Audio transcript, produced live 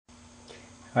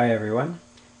Hi everyone.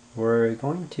 We're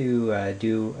going to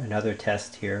do another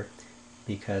test here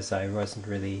because I wasn't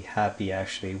really happy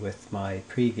actually with my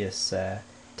previous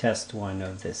test one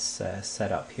of this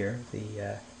setup here,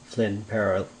 the Flynn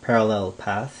parallel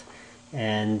path.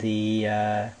 And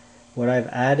what I've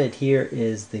added here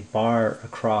is the bar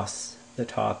across the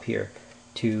top here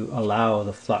to allow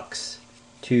the flux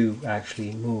to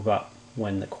actually move up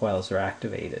when the coils are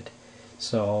activated.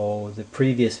 So the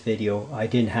previous video I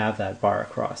didn't have that bar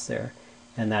across there,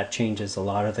 and that changes a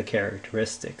lot of the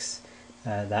characteristics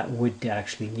that would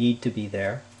actually need to be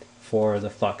there for the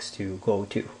flux to go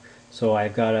to. So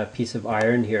I've got a piece of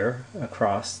iron here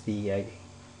across the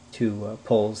two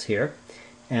poles here,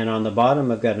 and on the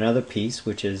bottom I've got another piece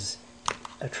which is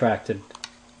attracted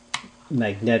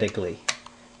magnetically.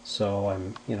 So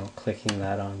I'm clicking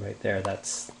that on right there.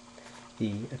 That's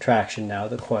the attraction now.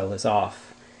 The coil is off.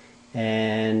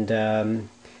 And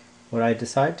what I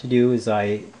decided to do is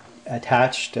I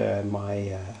attached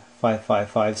my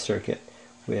 555 circuit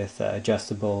with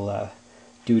adjustable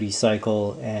duty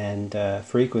cycle and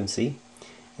frequency,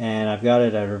 and I've got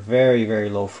it at a very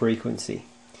low frequency,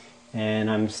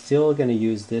 and I'm still going to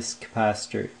use this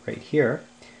capacitor right here,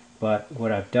 but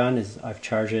what I've done is I've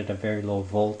charged it at a very low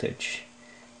voltage.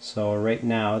 So right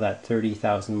now that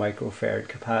 30,000 microfarad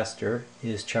capacitor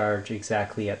is charged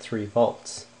exactly at 3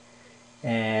 volts.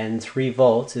 And 3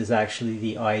 volts is actually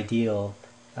the ideal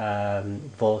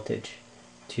voltage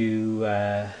to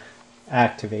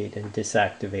activate and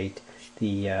disactivate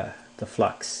the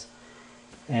flux.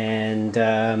 And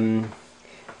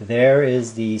there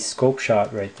is the scope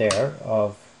shot right there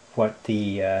of what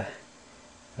the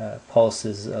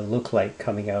pulses look like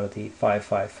coming out of the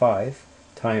 555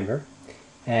 timer.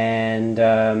 And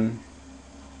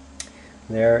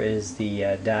there is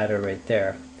the data right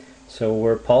there. So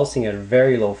we're pulsing at a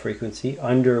very low frequency,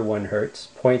 under 1 hertz,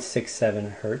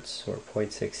 0.67 hertz or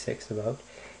 0.66 about,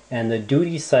 and the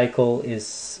duty cycle is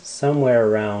somewhere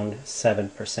around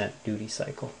 7% duty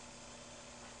cycle.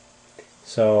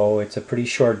 So it's a pretty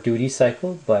short duty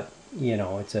cycle, but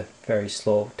it's a very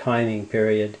slow timing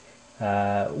period.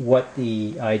 What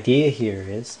the idea here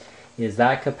is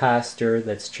that capacitor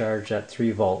that's charged at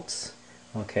 3 volts,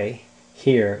 okay,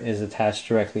 here is attached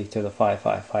directly to the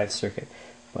 555 circuit.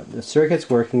 But the circuit's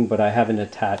working, but I haven't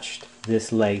attached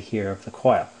this leg here of the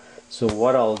coil. So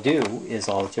what I'll do is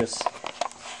I'll just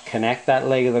connect that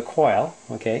leg of the coil,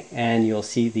 okay, and you'll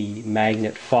see the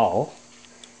magnet fall.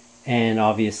 And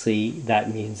obviously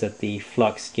that means that the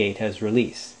flux gate has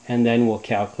released. And then we'll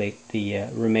calculate the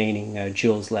remaining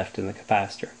joules left in the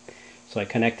capacitor. So I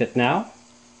connect it now,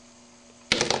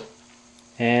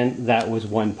 and that was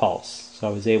 1 pulse. So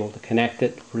I was able to connect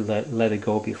it, let it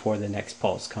go before the next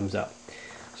pulse comes up.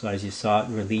 So as you saw, it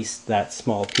released that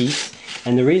small piece.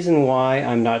 And the reason why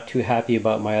I'm not too happy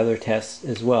about my other tests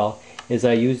as well is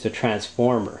I used a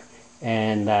transformer,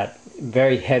 and that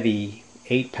very heavy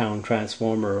 8-pound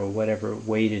transformer or whatever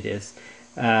weight it is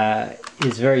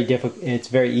very difficult. It's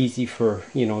very easy for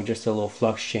just a little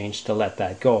flux change to let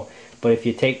that go. But if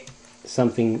you take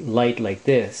something light like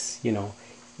this,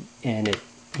 and it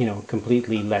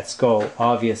completely lets go,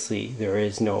 obviously there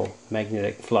is no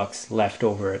magnetic flux left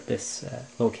over at this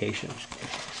location.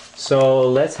 So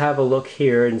let's have a look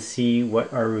here and see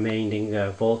what our remaining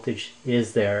voltage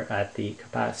is there at the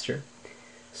capacitor.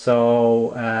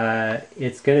 So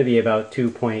it's going to be about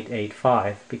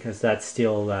 2.85 because that's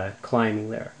still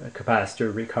climbing there. The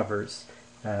capacitor recovers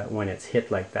when it's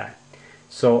hit like that.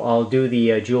 So I'll do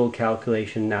the joule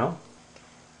calculation now.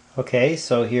 Okay,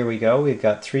 so here we go. We've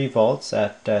got 3 volts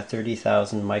at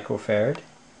 30,000 microfarad,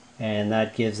 and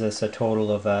that gives us a total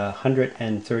of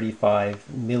 135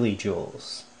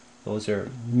 millijoules. Those are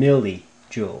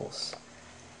millijoules.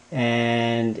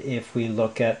 And if we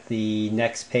look at the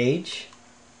next page,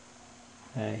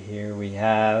 here we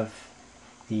have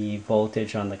the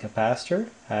voltage on the capacitor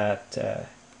at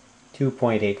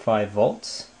 2.85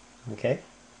 volts, okay,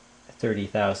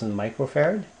 30,000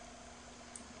 microfarad.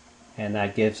 And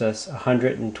that gives us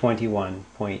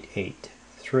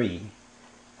 121.83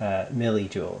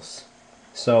 millijoules.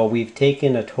 So we've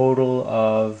taken a total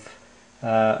of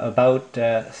about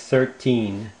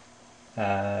 13.2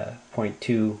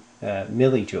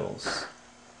 millijoules.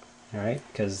 All right,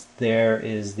 because there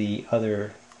is the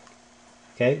other,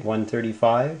 okay,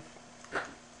 135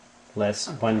 less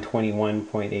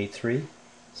 121.83.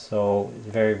 So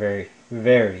very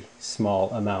small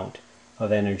amount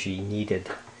of energy needed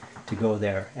to go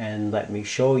there. And let me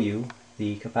show you,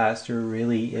 the capacitor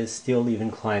really is still even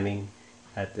climbing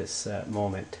at this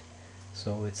moment.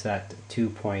 So it's at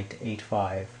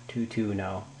 2.8522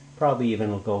 now. Probably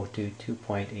even will go to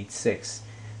 2.86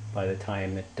 by the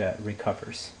time it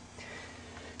recovers.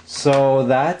 So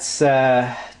that's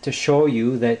to show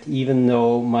you that even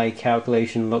though my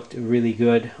calculation looked really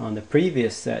good on the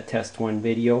previous test 1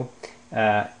 video,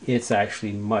 it's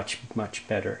actually much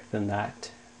better than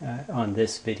that on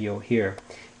this video here.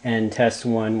 And test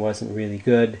 1 wasn't really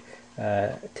good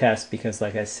test because,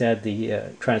 like I said,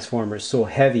 the transformer is so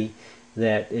heavy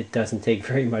that it doesn't take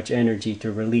very much energy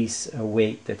to release a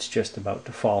weight that's just about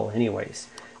to fall anyways.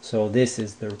 So this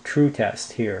is the true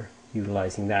test here,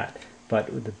 utilizing that.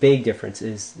 But the big difference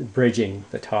is bridging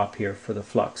the top here for the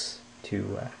flux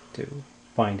to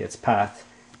find its path,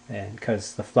 and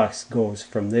because the flux goes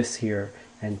from this here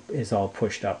and is all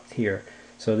pushed up here.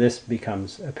 So this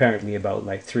becomes apparently about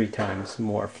like 3 times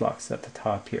more flux at the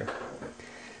top here.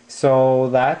 So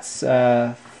that's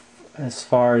as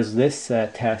far as this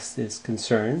test is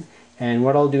concerned. And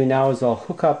what I'll do now is I'll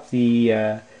hook up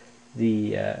the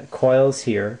coils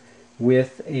here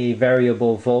with a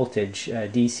variable voltage,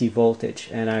 DC voltage,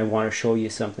 and I want to show you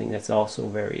something that's also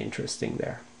very interesting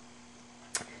there.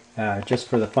 Just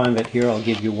for the fun of it here, I'll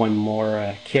give you one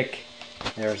more kick.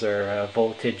 There's our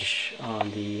voltage on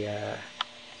the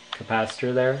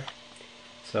capacitor there,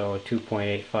 so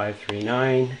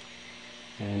 2.8539,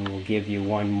 and we'll give you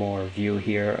one more view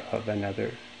here of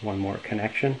one more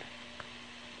connection.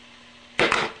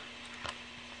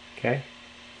 Okay,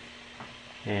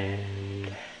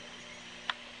 and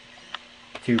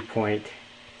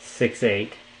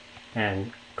 2.68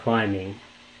 and climbing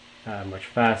much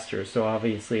faster, so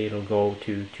obviously it'll go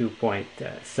to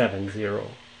 2.70,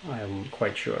 I'm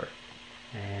quite sure.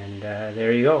 And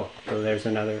there you go. So there's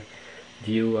another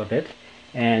view of it.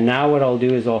 And now what I'll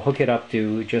do is I'll hook it up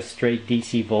to just straight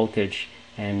DC voltage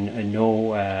and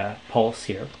no pulse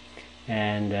here,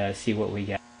 and see what we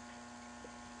get.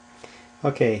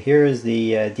 Okay, here is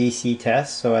the DC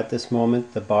test. So at this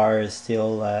moment the bar is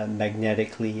still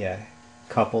magnetically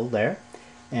coupled there,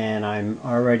 and I'm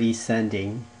already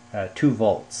sending 2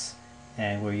 volts,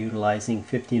 and we're utilizing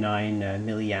 59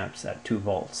 milliamps at 2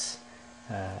 volts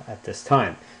at this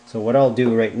time. So what I'll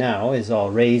do right now is I'll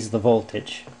raise the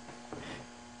voltage.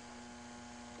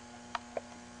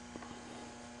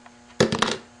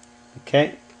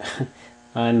 Okay,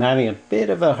 I'm having a bit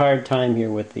of a hard time here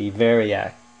with the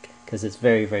variac because it's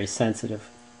very sensitive,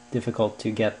 difficult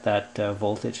to get that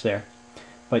voltage there.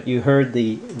 But you heard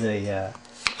the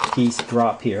piece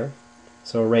drop here,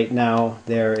 so right now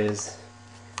there is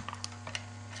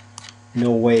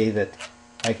no way that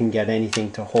I can get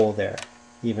anything to hold there.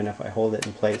 Even if I hold it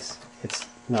in place, it's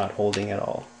not holding at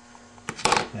all.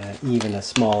 Even a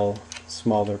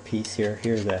smaller piece here,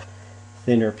 here's a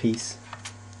thinner piece,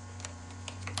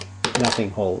 nothing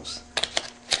holds.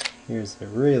 Here's a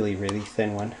really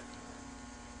thin one.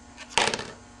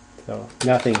 So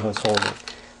nothing was holding.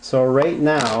 So right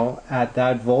now at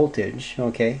that voltage,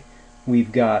 okay,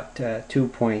 we've got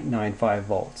 2.95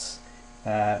 volts.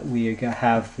 We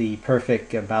have the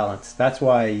perfect balance. That's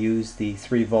why I use the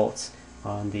 3 volts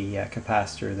on the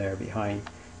capacitor there behind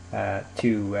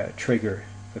to trigger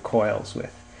the coils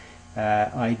with.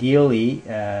 Ideally,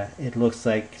 it looks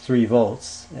like 3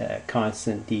 volts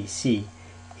constant DC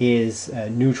is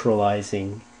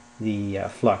neutralizing the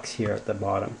flux here at the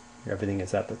bottom. Everything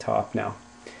is at the top now.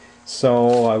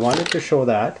 So I wanted to show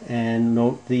that and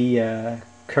note the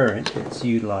current it's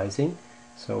utilizing.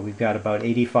 So we've got about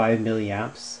 85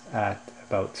 milliamps at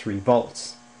about 3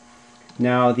 volts.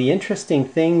 Now the interesting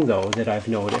thing though that I've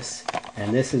noticed,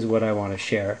 and this is what I want to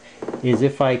share, is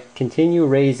if I continue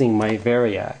raising my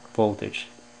variac voltage,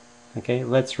 okay,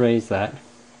 let's raise that.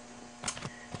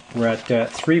 We're at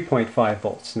 3.5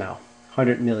 volts now,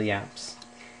 100 milliamps.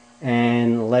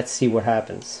 And let's see what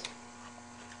happens.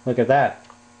 Look at that.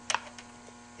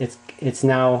 It's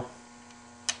now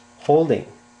holding.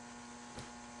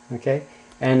 Okay?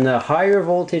 And the higher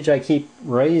voltage I keep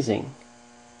raising,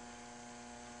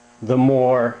 the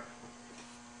more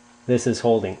this is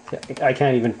holding. I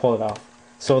can't even pull it off.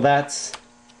 So that's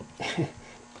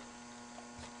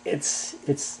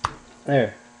it's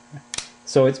there.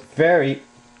 So it's very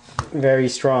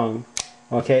strong.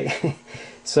 Okay?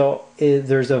 So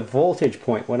there's a voltage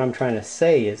point. What I'm trying to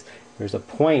say is there's a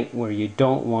point where you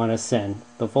don't want to send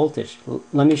the voltage.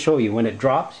 Let me show you. When it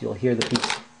drops, you'll hear the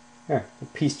piece. There, the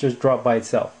piece just dropped by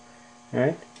itself.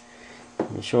 Alright?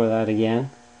 Let me show that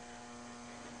again.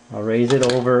 I'll raise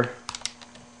it over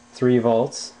 3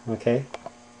 volts. Okay?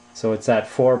 So it's at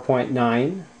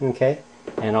 4.9. Okay?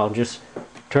 And I'll just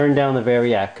turn down the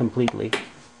variac completely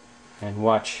and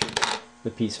watch the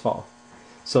piece fall.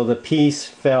 So the piece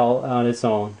fell on its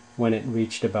own when it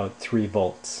reached about 3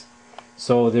 volts.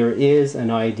 So there is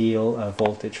an ideal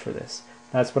voltage for this.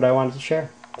 That's what I wanted to share.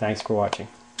 Thanks for watching.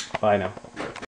 Bye now.